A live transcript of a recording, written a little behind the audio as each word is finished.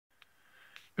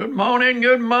Good morning,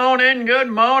 good morning, good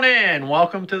morning.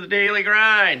 Welcome to the Daily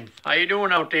Grind. How you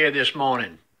doing out there this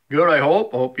morning? Good, I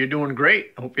hope. I hope you're doing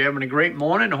great. I hope you're having a great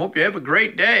morning. I hope you have a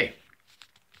great day.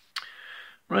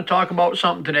 I'm going to talk about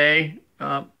something today,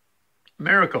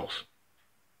 miracles.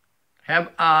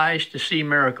 Have eyes to see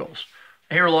miracles.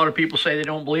 I hear a lot of people say they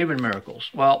don't believe in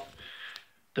miracles. Well,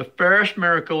 the first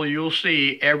miracle you'll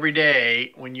see every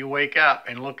day when you wake up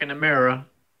and look in the mirror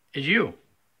is you.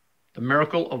 The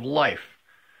miracle of life.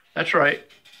 That's right.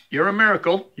 You're a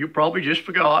miracle. You probably just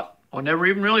forgot or never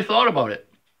even really thought about it.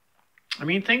 I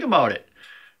mean, think about it.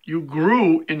 You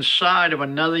grew inside of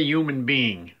another human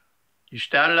being. You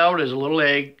started out as a little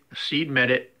egg, a seed met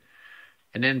it,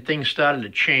 and then things started to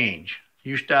change.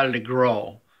 You started to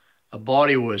grow. A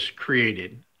body was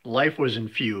created. Life was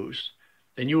infused.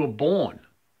 Then you were born.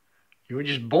 You were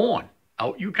just born.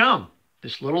 Out you come.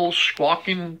 This little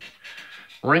squawking,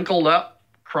 wrinkled up,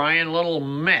 crying little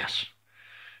mess.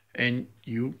 And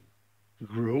you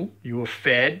grew, you were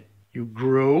fed, you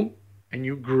grew, and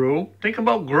you grew. Think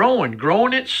about growing.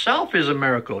 Growing itself is a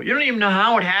miracle. You don't even know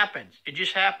how it happens. It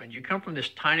just happens. You come from this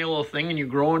tiny little thing and you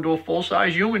grow into a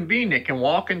full-size human being that can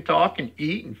walk and talk and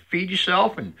eat and feed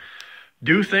yourself and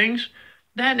do things.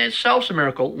 That in itself is a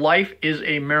miracle. Life is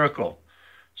a miracle.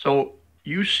 So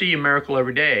you see a miracle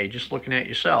every day just looking at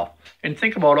yourself. And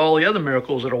think about all the other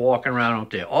miracles that are walking around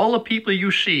out there. All the people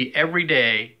you see every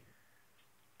day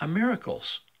are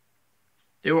miracles.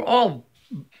 They were all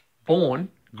born,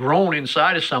 grown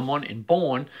inside of someone and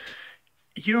born.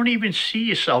 You don't even see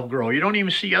yourself grow. You don't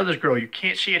even see others grow. You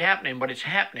can't see it happening, but it's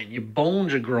happening. Your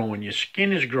bones are growing. Your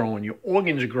skin is growing. Your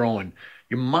organs are growing.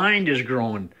 Your mind is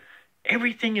growing.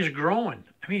 Everything is growing.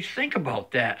 I mean, think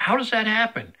about that. How does that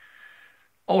happen?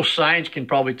 Oh, science can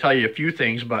probably tell you a few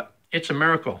things, but it's a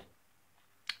miracle.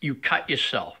 You cut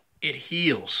yourself. It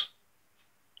heals.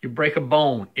 You break a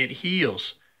bone. It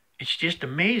heals. It's just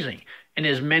amazing. And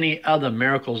there's many other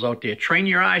miracles out there. Train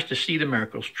your eyes to see the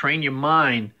miracles. Train your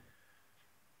mind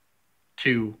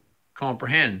to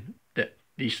comprehend that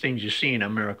these things you're seeing are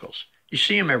miracles. You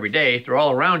see them every day. They're all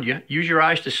around you. Use your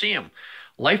eyes to see them.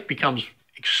 Life becomes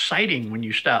exciting when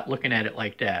you start looking at it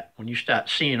like that. When you start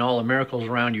seeing all the miracles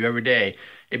around you every day,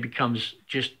 it becomes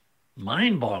just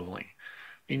mind-boggling.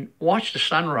 I mean, watch the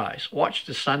sunrise. Watch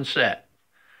the sunset.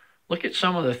 Look at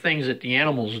some of the things that the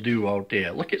animals do out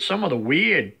there. Look at some of the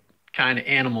weird kind of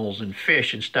animals and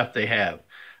fish and stuff they have.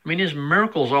 I mean, there's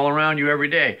miracles all around you every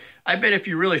day. I bet if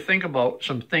you really think about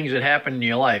some things that happen in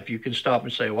your life, you can stop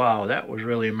and say, wow, that was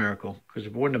really a miracle. Because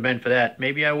if it wouldn't have been for that,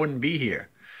 maybe I wouldn't be here.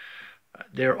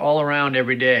 They're all around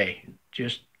every day.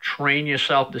 Just train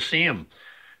yourself to see them.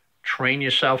 Train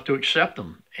yourself to accept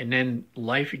them. And then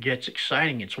life gets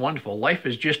exciting. It's wonderful. Life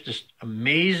is just this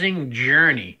amazing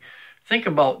journey. Think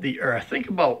about the earth. Think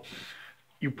about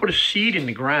you put a seed in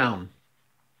the ground,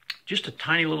 just a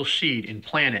tiny little seed, and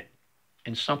plant it,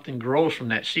 and something grows from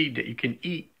that seed that you can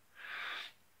eat.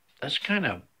 That's kind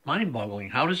of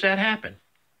mind-boggling. How does that happen?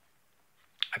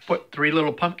 I put 3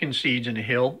 little pumpkin seeds in a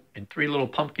hill and 3 little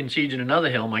pumpkin seeds in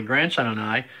another hill, my grandson and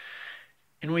I,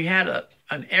 and we had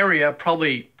an area,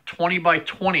 probably 20 by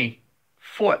 20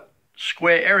 foot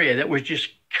square area that was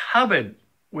just covered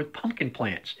with pumpkin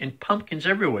plants and pumpkins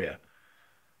everywhere.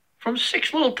 From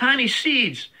 6 little tiny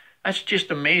seeds. That's just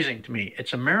amazing to me.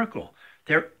 It's a miracle.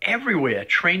 They're everywhere.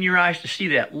 Train your eyes to see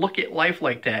that. Look at life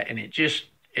like that, and it's just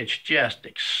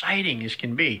exciting as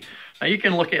can be. Now, you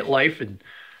can look at life, and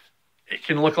it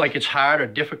can look like it's hard or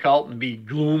difficult and be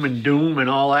gloom and doom and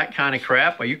all that kind of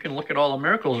crap, or you can look at all the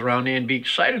miracles around there and be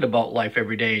excited about life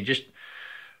every day and just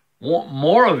want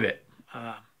more of it.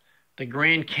 The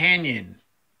Grand Canyon,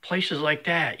 places like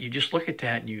that, you just look at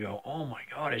that and you go, oh my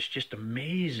God, it's just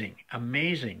amazing,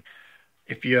 amazing.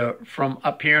 If you're from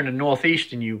up here in the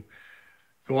Northeast and you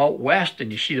go out west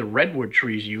and you see the redwood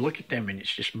trees, you look at them and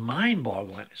it's just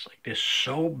mind-boggling. It's like they're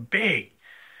so big.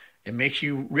 It makes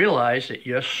you realize that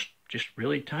you're just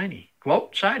really tiny. Go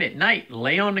outside at night,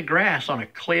 lay on the grass on a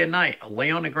clear night, or lay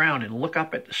on the ground and look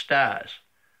up at the stars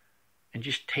and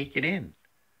just take it in.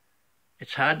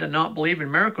 It's hard to not believe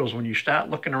in miracles when you start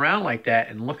looking around like that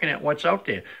and looking at what's out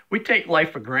there. We take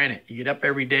life for granted. You get up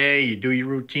every day, you do your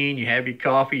routine, you have your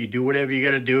coffee, you do whatever you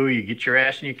got to do, you get your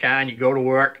ass in your car and you go to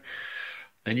work.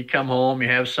 Then you come home, you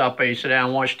have supper, you sit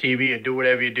down, watch TV, you do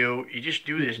whatever you do. You just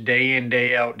do this day in,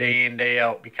 day out, day in, day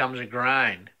out. It becomes a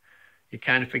grind. You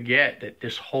kind of forget that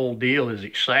this whole deal is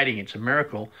exciting. It's a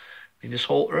miracle. I mean, this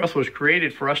whole earth was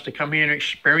created for us to come here and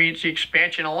experience the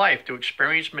expansion of life, to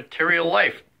experience material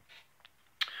life.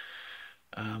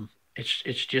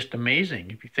 It's just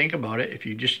amazing if you think about it. If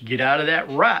you just get out of that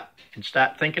rut and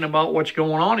start thinking about what's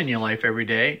going on in your life every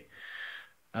day,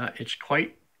 it's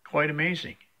quite quite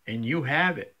amazing. And you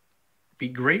have it. Be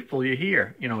grateful you're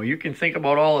here. You know, you can think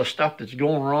about all the stuff that's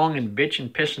going wrong and bitch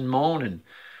and piss and moan and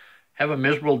have a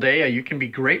miserable day, or you can be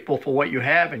grateful for what you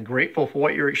have and grateful for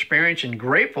what you're experiencing,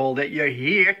 grateful that you're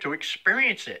here to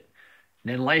experience it.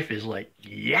 And then life is like,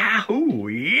 yahoo,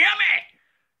 yummy.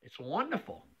 It's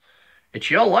wonderful.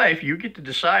 It's your life. You get to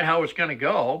decide how it's going to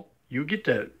go. You get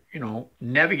to, you know,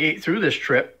 navigate through this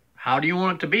trip. How do you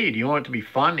want it to be? Do you want it to be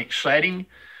fun, exciting,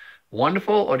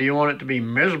 wonderful, or do you want it to be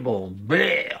miserable,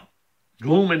 bleh,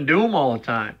 gloom and doom all the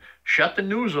time? Shut the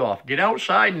news off. Get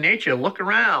outside in nature. Look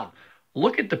around.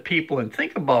 Look at the people and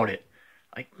think about it.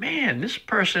 Like, man, this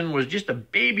person was just a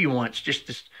baby once, just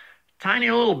this tiny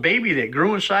little baby that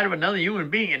grew inside of another human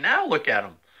being, and now look at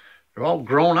them. They're all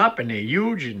grown up and they're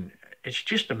huge, and it's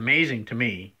just amazing to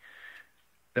me,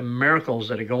 the miracles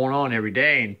that are going on every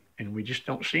day, and we just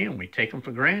don't see them. We take them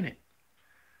for granted.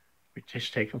 We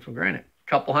just take them for granted. A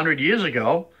couple hundred years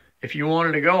ago, if you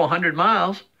wanted to go 100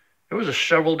 miles, it was a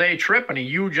several-day trip and a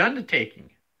huge undertaking.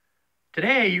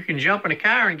 Today, you can jump in a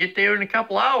car and get there in a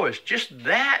couple hours. Just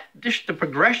the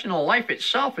progression of life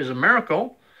itself is a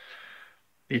miracle.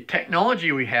 The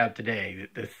technology we have today,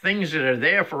 the things that are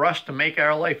there for us to make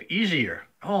our life easier.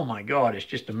 Oh my God, it's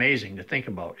just amazing to think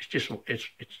about.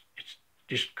 It's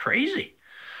just crazy.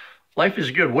 Life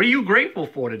is good. What are you grateful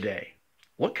for today?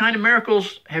 What kind of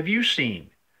miracles have you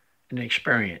seen and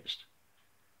experienced?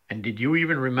 And did you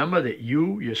even remember that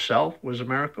you yourself was a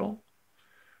miracle?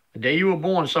 The day you were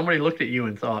born, somebody looked at you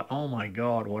and thought, oh my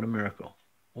God, what a miracle.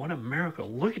 What a miracle.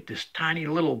 Look at this tiny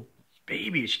little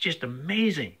baby. It's just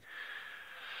amazing.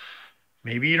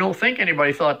 Maybe you don't think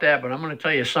anybody thought that, but I'm going to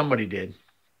tell you somebody did.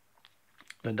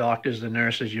 The doctors, the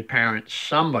nurses, your parents,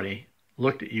 somebody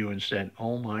looked at you and said,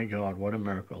 oh my God, what a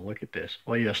miracle. Look at this.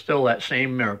 Well, you're still that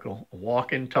same miracle.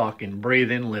 Walking, talking,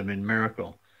 breathing, living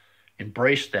miracle.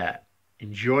 Embrace that.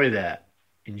 Enjoy that.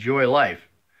 Enjoy life.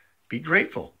 Be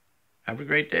grateful. Have a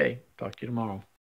great day. Talk to you tomorrow.